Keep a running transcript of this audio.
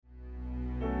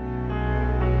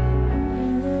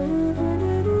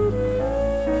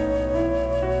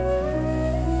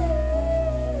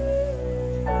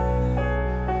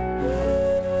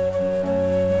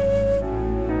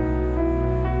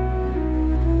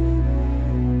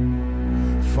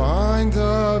Find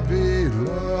the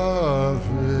beloved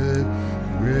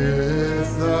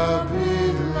with the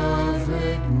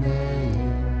beloved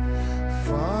name.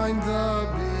 Find the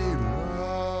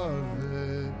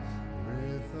beloved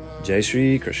with the... Jai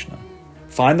Shri Krishna.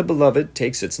 Find the Beloved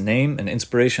takes its name and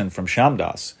inspiration from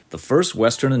Shyamdas, the first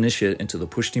Western initiate into the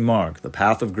Pushti Marg, the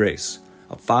path of grace,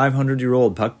 a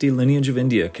 500-year-old bhakti lineage of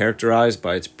India characterized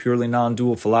by its purely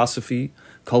non-dual philosophy,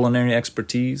 culinary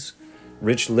expertise,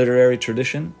 rich literary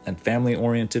tradition, and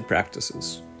family-oriented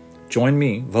practices. Join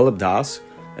me, Vallabh Das,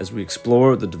 as we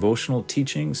explore the devotional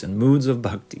teachings and moods of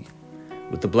bhakti.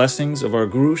 With the blessings of our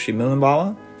Guru Shri Milan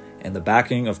Baba and the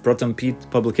backing of Pratham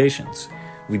Peeth Publications,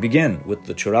 we begin with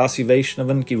the Chorasi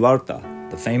Vaishnavan Ki Varta,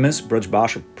 the famous Braj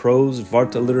Bhasha prose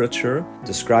Varta literature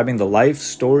describing the life,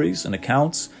 stories, and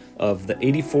accounts of the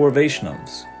 84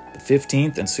 Vaishnavas, the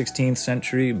 15th and 16th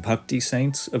century Bhakti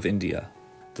saints of India.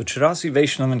 The Chorasi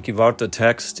Vaishnavan Ki Varta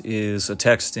text is a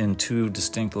text in two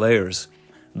distinct layers,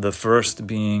 the first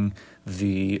being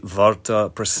the Varta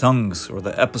prasangs, or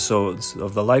the episodes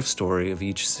of the life story of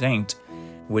each saint,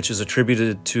 which is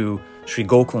attributed to Sri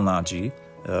Gokulnathji,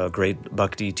 a great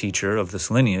bhakti teacher of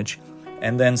this lineage.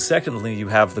 And then secondly, you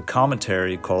have the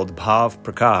commentary called Bhav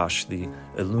Prakash, the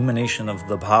illumination of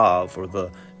the Bhav, or the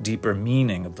deeper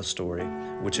meaning of the story,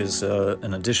 which is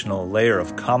an additional layer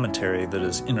of commentary that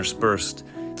is interspersed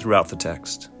throughout the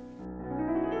text.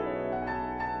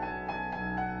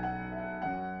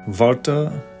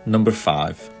 Varta number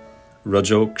 5,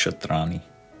 Rajo Kshatrani,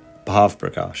 Bhav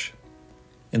Prakash.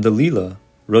 In the Leela,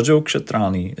 Rajo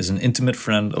Kshatrani is an intimate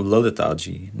friend of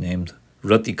Lalitaji named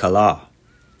Rati Kala,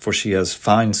 for she has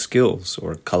fine skills,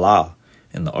 or kala,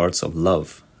 in the arts of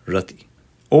love, rati.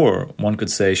 Or, one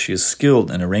could say she is skilled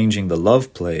in arranging the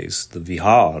love plays, the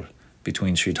vihar,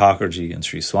 between Sri Thakurji and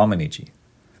Sri Swaminiji.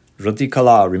 Rati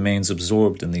Kala remains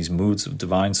absorbed in these moods of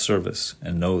divine service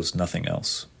and knows nothing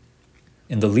else.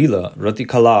 In the Leela, Rati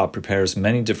Kala prepares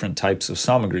many different types of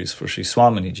samagris for Sri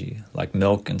Swaminiji, like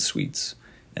milk and sweets,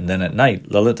 and then at night,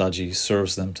 Lalitaji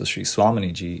serves them to Sri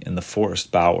Swaminiji in the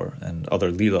forest bower and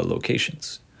other Leela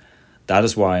locations. That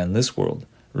is why in this world,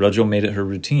 Rajo made it her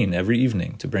routine every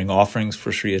evening to bring offerings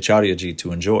for Sri Acharyaji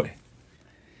to enjoy.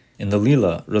 In the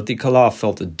Leela, Rati Kala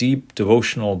felt a deep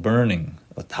devotional burning,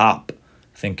 a tap,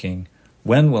 thinking,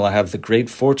 when will I have the great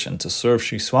fortune to serve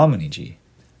Sri Swaminiji?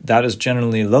 That is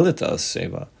generally Lalita's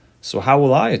seva, so how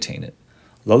will I attain it?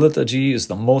 Lalitaji is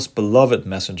the most beloved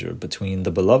messenger between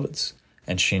the beloveds,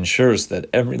 and she ensures that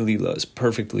every Leela is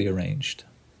perfectly arranged.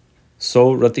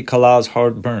 So Rati Kala's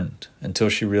heart burned until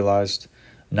she realized,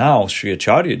 now Sri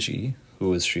Acharyaji,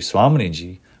 who is Sri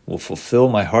Swaminiji, will fulfill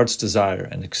my heart's desire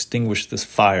and extinguish this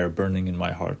fire burning in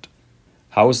my heart.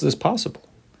 How is this possible?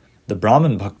 The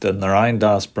Brahmin Bhakta Narayan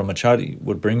Das Brahmachari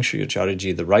would bring Sri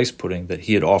Acharyaji the rice pudding that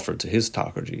he had offered to his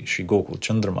Thakurji, Sri Gokul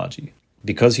Chandramaji.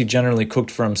 Because he generally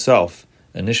cooked for himself,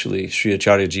 initially Sri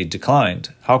Acharyaji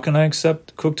declined, how can I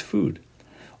accept cooked food?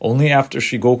 Only after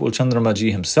Sri Gokul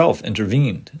Chandramaji himself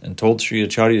intervened and told Sri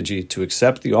Acharyaji to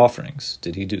accept the offerings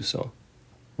did he do so.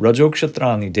 Rajo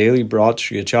Kshatrani daily brought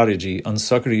Sri Acharyaji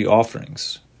unsakari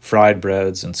offerings, fried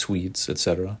breads and sweets,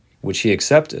 etc., which he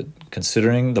accepted,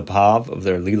 considering the bhav of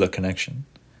their Leela connection.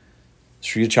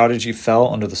 Sri Acharyaji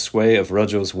fell under the sway of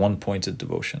Rajo's one-pointed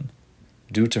devotion.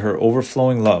 Due to her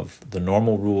overflowing love, the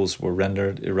normal rules were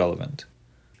rendered irrelevant.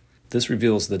 This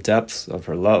reveals the depth of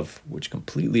her love, which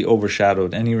completely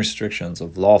overshadowed any restrictions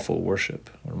of lawful worship,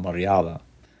 or maryada.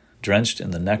 Drenched in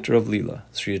the nectar of Leela,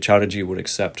 Sri Acharyaji would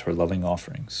accept her loving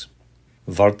offerings.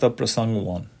 Varta Prasang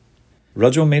 1.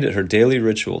 Rajo made it her daily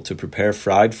ritual to prepare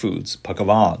fried foods,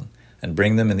 pakavan, and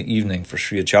bring them in the evening for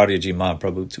Sri Acharyaji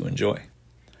Mahaprabhu to enjoy.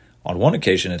 On one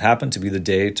occasion, it happened to be the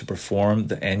day to perform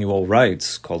the annual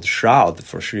rites called Shraddh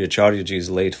for Sri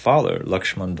Acharyaji's late father,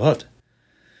 Lakshman Bhatt.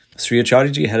 Sri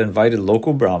Acharyaji had invited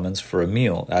local Brahmins for a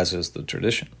meal, as is the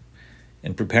tradition.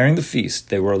 In preparing the feast,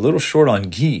 they were a little short on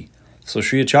ghee, so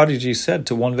Sri Acharyaji said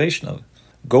to one Vaishnava,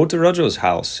 go to Rajo's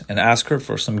house and ask her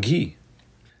for some ghee.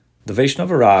 The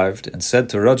Vaishnava arrived and said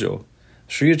to Rajo,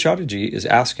 Sri Acharyaji is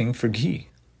asking for ghee.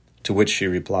 To which she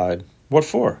replied, what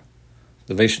for?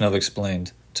 The Vaishnava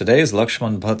explained, today is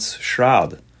Lakshman Bhatt's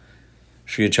Shraddh.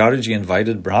 Sri Acharyaji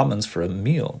invited Brahmins for a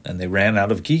meal and they ran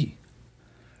out of ghee.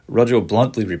 Rajo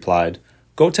bluntly replied,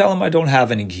 go tell him I don't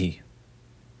have any ghee.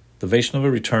 The Vaishnava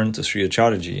returned to Sri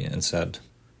Acharyaji and said,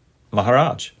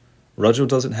 Maharaj, Rajo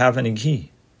doesn't have any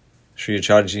ghee. Sri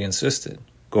Acharyaji insisted,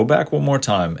 go back one more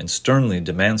time and sternly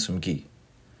demand some ghee.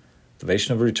 The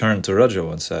Vaishnava returned to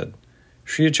Rajo and said,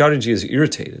 Sri Acharyaji is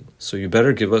irritated, so you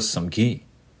better give us some ghee.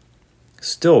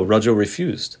 Still, Rajo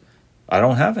refused. I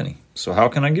don't have any, so how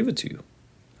can I give it to you?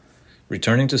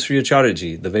 Returning to Sri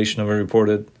Acharyaji, the Vaishnava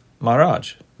reported,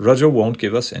 "Maharaj, Raja won't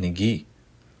give us any ghee."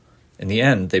 In the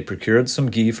end, they procured some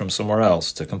ghee from somewhere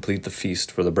else to complete the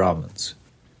feast for the Brahmins.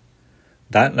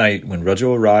 That night, when Raja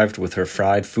arrived with her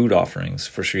fried food offerings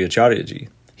for Sri Acharyaji,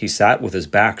 he sat with his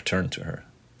back turned to her.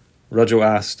 Raja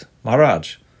asked,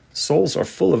 "Maharaj, souls are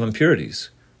full of impurities.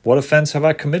 What offense have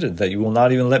I committed that you will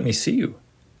not even let me see you?"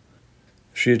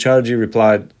 Sri Acharyaji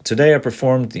replied, "Today I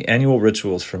performed the annual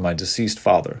rituals for my deceased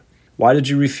father. Why did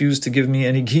you refuse to give me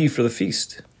any ghee for the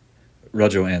feast?"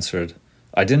 Raja answered,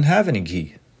 "I didn't have any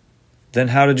ghee." "Then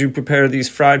how did you prepare these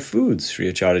fried foods?"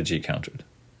 Sri Acharyaji countered.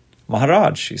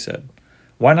 "Maharaj," she said,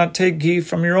 "why not take ghee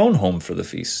from your own home for the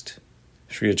feast?"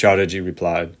 Sri Acharyaji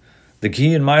replied, "The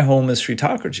ghee in my home is Sri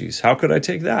Thakurji's. How could I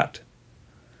take that?"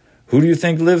 "Who do you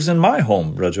think lives in my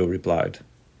home?" Raja replied.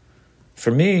 "For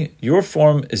me, your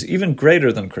form is even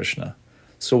greater than Krishna.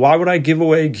 So why would I give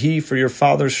away ghee for your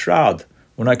father's shraddh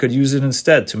when I could use it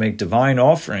instead to make divine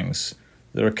offerings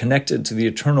that are connected to the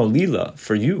eternal Leela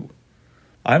for you?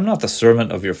 I am not the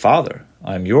servant of your father.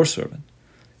 I am your servant.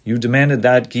 You demanded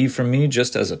that ghee from me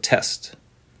just as a test.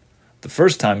 The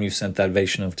first time you sent that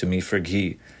Vaishnav to me for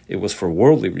ghee, it was for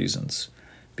worldly reasons,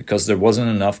 because there wasn't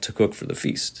enough to cook for the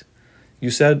feast.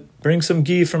 You said, 'Bring some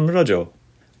ghee from Raja.'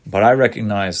 But I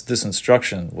recognized this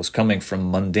instruction was coming from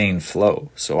mundane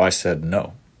flow, so I said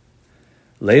no.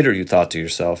 Later you thought to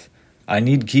yourself, 'I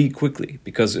need ghee quickly,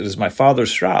 because it is my father's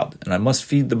shraddh, and I must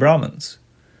feed the Brahmins.'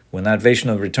 When that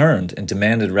Vaishnav returned and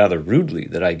demanded rather rudely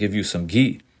that I give you some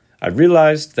ghee, I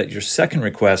realized that your second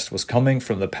request was coming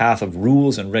from the path of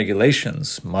rules and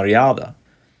regulations, maryada.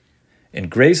 In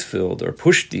grace-filled or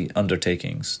pushti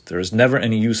undertakings, there is never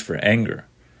any use for anger,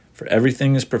 for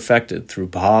everything is perfected through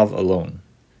bhav alone.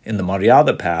 In the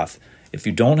maryada path, if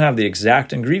you don't have the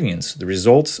exact ingredients, the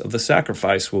results of the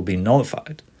sacrifice will be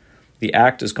nullified. The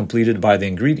act is completed by the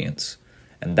ingredients,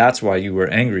 and that's why you were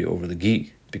angry over the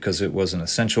ghee, because it was an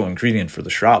essential ingredient for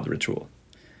the shraddh ritual.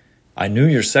 I knew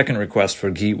your second request for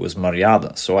ghee was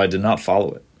maryada, so I did not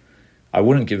follow it. I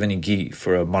wouldn't give any ghee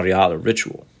for a maryada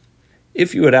ritual.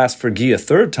 If you had asked for ghee a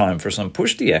third time for some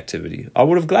pushti activity, I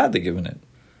would have gladly given it.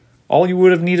 All you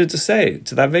would have needed to say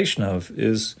to that Vaishnav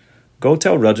is, 'Go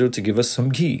tell Raja to give us some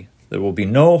ghee. There will be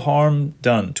no harm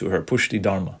done to her pushti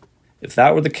dharma.' If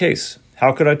that were the case,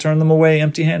 how could I turn them away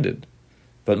empty-handed?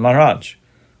 But Maharaj,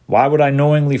 why would I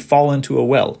knowingly fall into a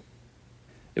well?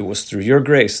 It was through your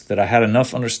grace that I had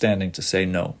enough understanding to say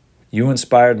no. You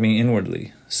inspired me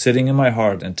inwardly, sitting in my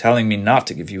heart and telling me not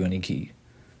to give you any ghee,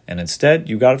 and instead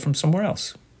you got it from somewhere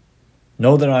else.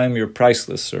 Know that I am your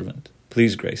priceless servant.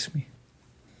 Please grace me."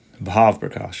 Bhav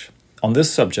Prakash. On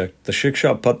this subject, the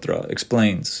Shiksha Patra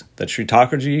explains that Sri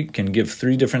Thakurji can give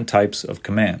 3 different types of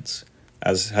commands,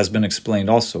 as has been explained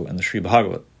also in the Sri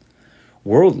Bhagavat.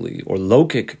 Worldly or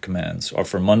lokic commands are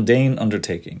for mundane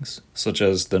undertakings, such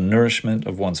as the nourishment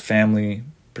of one's family,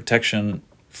 protection,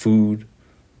 food,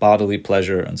 bodily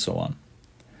pleasure, and so on.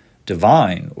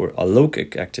 Divine or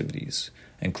alokic activities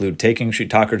include taking Sri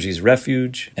Thakurji's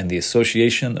refuge and the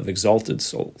association of exalted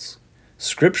souls.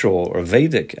 Scriptural or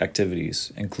Vedic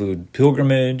activities include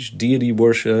pilgrimage, deity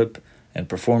worship, and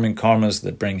performing karmas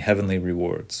that bring heavenly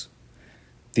rewards.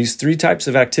 These 3 types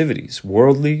of activities,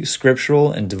 worldly,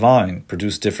 scriptural, and divine,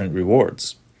 produce different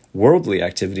rewards. Worldly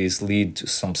activities lead to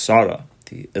samsara,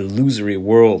 the illusory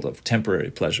world of temporary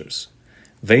pleasures.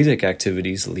 Vedic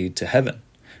activities lead to heaven,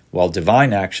 while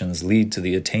divine actions lead to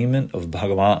the attainment of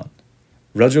Bhagavan.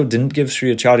 Raja didn't give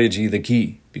Sri Acharyaji the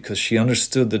ghee because she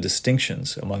understood the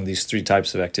distinctions among these 3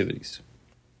 types of activities.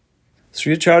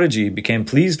 Sri Acharyaji became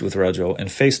pleased with Raja and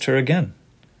faced her again.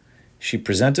 She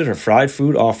presented her fried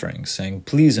food offerings, saying,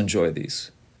 "Please enjoy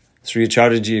these." Sri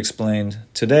Acharyaji explained,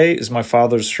 "Today is my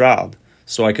father's shraddh,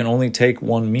 so I can only take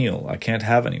 1 meal. I can't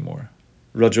have any more."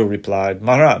 Raja replied,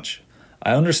 "Maharaj,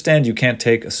 I understand you can't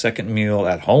take a second meal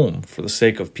at home for the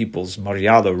sake of people's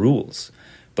maryada rules,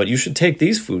 but you should take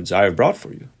these foods I have brought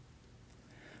for you."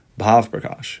 Bhav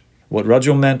Prakash. What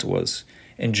Raja meant was,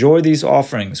 enjoy these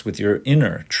offerings with your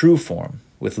inner, true form,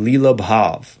 with Leela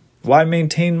Bhav. Why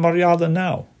maintain maryada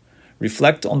now?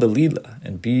 Reflect on the Leela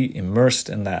and be immersed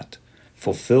in that.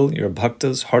 Fulfill your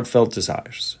bhakta's heartfelt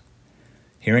desires.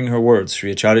 Hearing her words,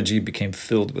 Sri Acharyaji became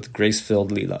filled with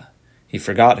grace-filled Leela. He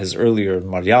forgot his earlier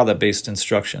maryada-based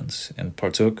instructions and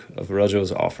partook of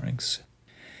Raja's offerings.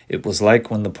 It was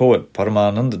like when the poet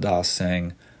Paramananda Das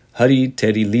sang, "Hari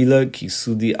teri Leela ki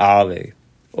sudhi aave."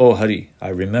 "Oh Hari, I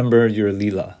remember your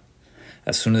Leela."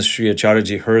 As soon as Sri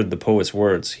Acharyaji heard the poet's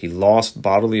words, he lost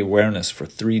bodily awareness for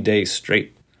 3 days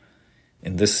straight.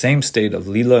 In this same state of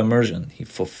Leela immersion, he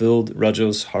fulfilled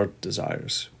Raja's heart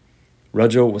desires.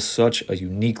 Rajo was such a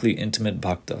uniquely intimate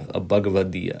bhakta of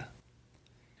Bhagavad-diya.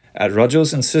 At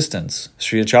Rajo's insistence,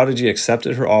 Sri Acharyaji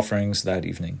accepted her offerings that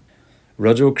evening.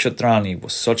 Rajo Kshatrani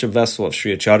was such a vessel of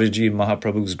Sri Acharyaji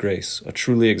Mahaprabhu's grace, a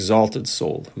truly exalted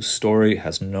soul whose story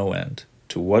has no end.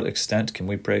 To what extent can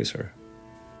we praise her?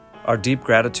 Our deep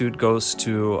gratitude goes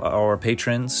to our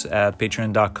patrons at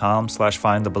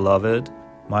patreon.com/findthebeloved,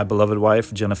 my beloved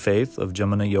wife Jenna Faith of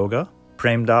Jamuna Yoga,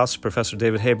 Prem Das, Professor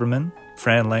David Haberman,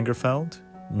 Fran Langerfeld,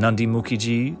 Nandi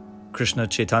Mukhiji, Krishna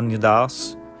Chaitanya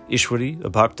Das, Ishwari, a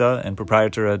bhakta and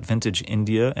proprietor at Vintage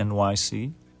India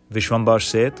NYC, Vishwambar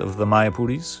Seth of the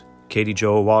Mayapuris, Katie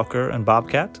Jo Walker and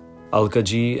Bobcat, Alka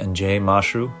Ji and Jay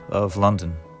Mashru of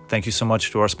London. Thank you so much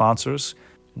to our sponsors.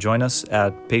 Join us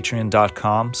at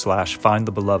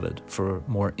patreon.com/findthebeloved for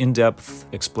more in-depth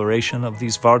exploration of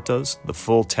these vartas, the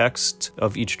full text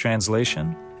of each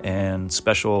translation, and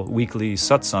special weekly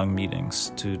satsang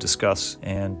meetings to discuss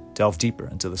and delve deeper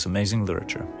into this amazing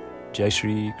literature. Jai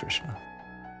Shri Krishna.